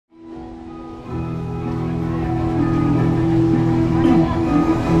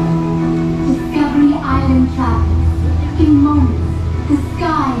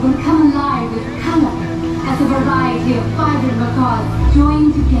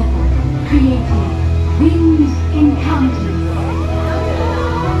creating winged encounters.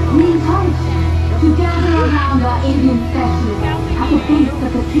 We invite you to gather around our alien specialist at the base of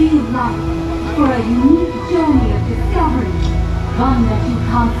the tree of life for a unique journey of discovery, one that you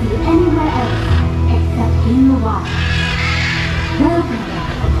can't see anywhere else except in the wild. Welcome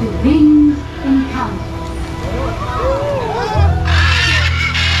to Winged Encounters.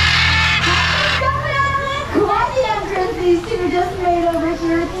 Quite the entrance these two just made over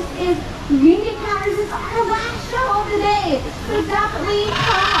here. This is Winged Encounters. It's our last show of the day. So definitely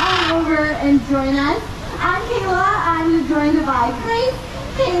come on over and join us. I'm Kayla. I'm joined by Grace,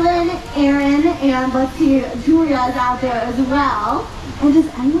 Kaylin, Aaron, and let's see, Julia's out there as well. And does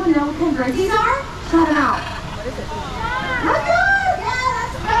anyone know what kind of birds these are? Shout them out. What is it? Macaws! Yeah,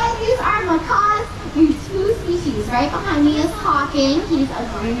 that's right. These are macaws. There's two species. Right behind me is Hawking. He's a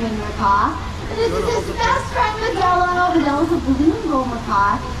green-winged macaw. And this is his best friend, Modelo. Modelo's a blue and gold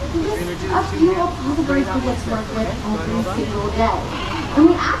macaw. And just a few of the birds we get to work with every single day. And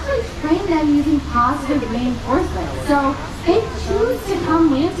we actually train them using positive reinforcement. So they choose to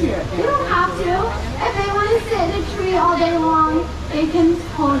come land here. They don't have to. If they want to sit in a tree all day long, they can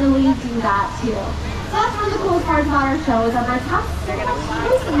totally do that too. So that's one of the coolest parts about our show is that birds have so much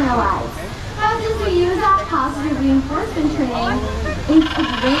choice in their lives. But since we use that positive reinforcement training, it's a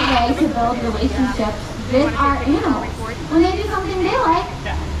great way to build relationships with our animals. When they do something they like,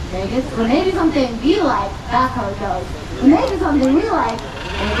 Vegas. When they do something we like, that's how it goes. When they do something we like,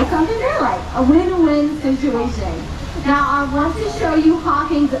 they do something they like. A win-win situation. Now I want to show you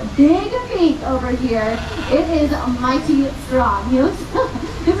Hawking's big beak over here. It is mighty strong. He looks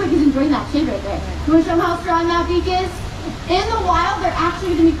like he's enjoying that shade right there. You want to show him how strong that beak is? In the wild, they're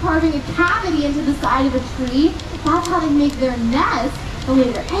actually going to be carving a cavity into the side of a tree. That's how they make their nest. They'll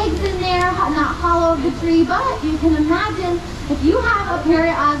lay their eggs in there, not hollow of the tree, but you can imagine if you have a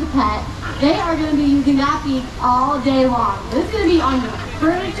parrot as a pet, they are going to be using that beak all day long. This is going to be on your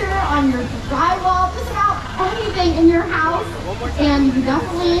furniture, on your drywall, just about anything in your house, and you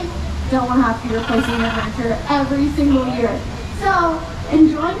definitely don't want to have to be replacing your furniture every single year. So,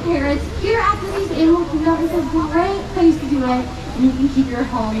 enjoying parrots here at Disney's Animal Kingdom is a great place to do it, and you can keep your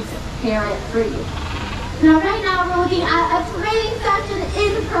homes parrot-free. Now, right now, we're looking at a training session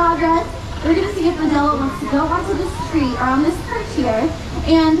in progress. We're going to see if Modelo wants to go onto this tree, or on this perch here.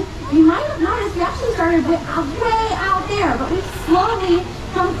 And you might have noticed we actually started way out there, but we've slowly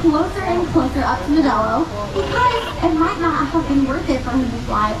come closer and closer up to Modelo because it might not have been worth it for him to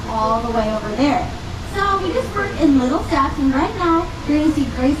fly all the way over there. So we just work in little steps, and right now, you're going to see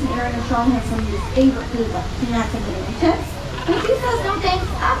Grace and Aaron are showing him some of his favorite foods, like peanuts and banana chips. And if he says no thanks,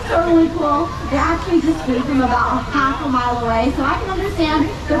 that's totally cool. They actually just flew from about half a mile away, so I can understand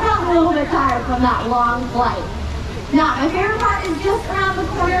they're probably a little bit tired from that long flight. Now, my favorite part is just around the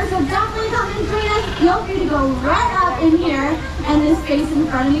corner, so definitely come and join us. Feel free to go right up in here and this space in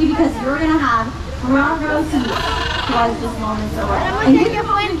front of me because you're going to have front row seats towards this moment away. And get your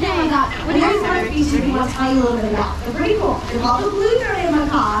phone and camera out. Here's one species we want to tell you a little bit about. They're pretty cool. They're called the blue-throated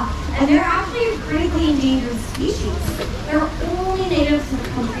macaw, and they're actually a critically endangered species. They're only native to the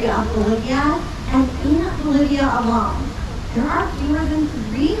country of Bolivia, and in Bolivia alone, there are fewer than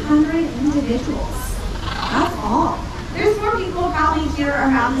 300 individuals. That's all. There's more people probably here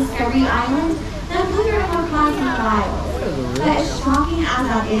around Discovery Island than blue-throated macaws in the wild. But as shocking as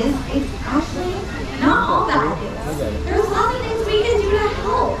that is, it's actually not all that is. There's lots of things we can do to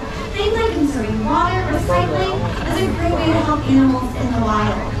help. Things like conserving water, recycling is a great way to help animals in the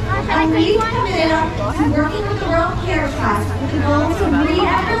wild. And we've committed to working with the World Care Trust with the goal to breed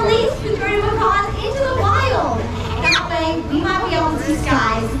and release blue-throated macaws into the wild. That way, we might be able to see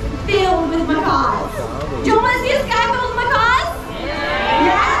skies filled with macaws. Do you want to see a sky filled with macaws?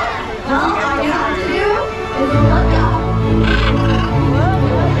 Yeah? Well, all you have to do is look up.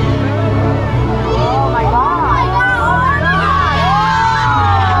 Oh my God.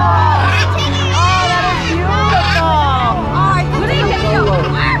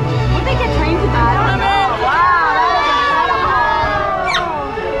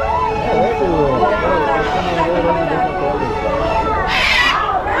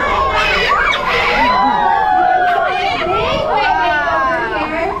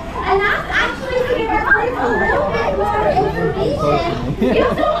 We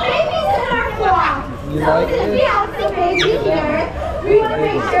have some babies in our flock. So since we have some babies here, we want to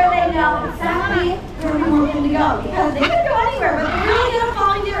make sure they know exactly where we want them to go. Because they could go anywhere, but they're really good at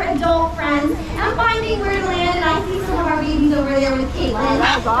following their adult friends and finding where to land. And I see some of our babies over there with Caitlin.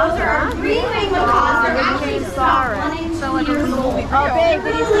 Those are our green-winged macaws. They're actually just about 1 and 2 years old. Oh, big.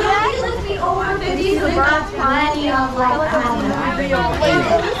 Did you see that? They look to be over 50, so they've got plenty of like,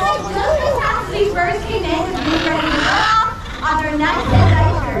 just these birds came in with these ready to go off on their next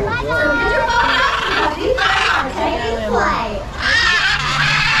adventure. So get your phone out because these birds are taking flight.